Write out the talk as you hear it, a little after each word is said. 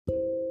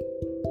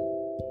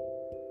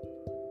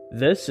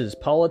This is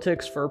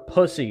Politics for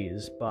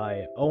Pussies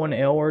by Owen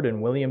Aylward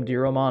and William D.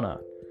 Romana.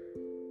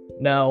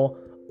 Now,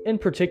 in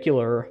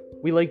particular,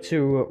 we like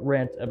to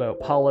rant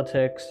about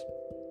politics,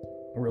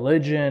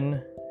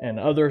 religion, and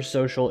other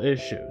social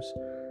issues.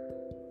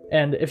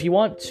 And if you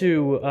want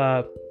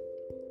to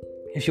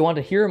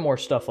hear more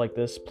stuff like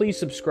this, please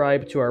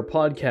subscribe to our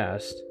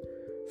podcast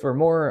for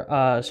more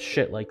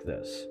shit like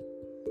this.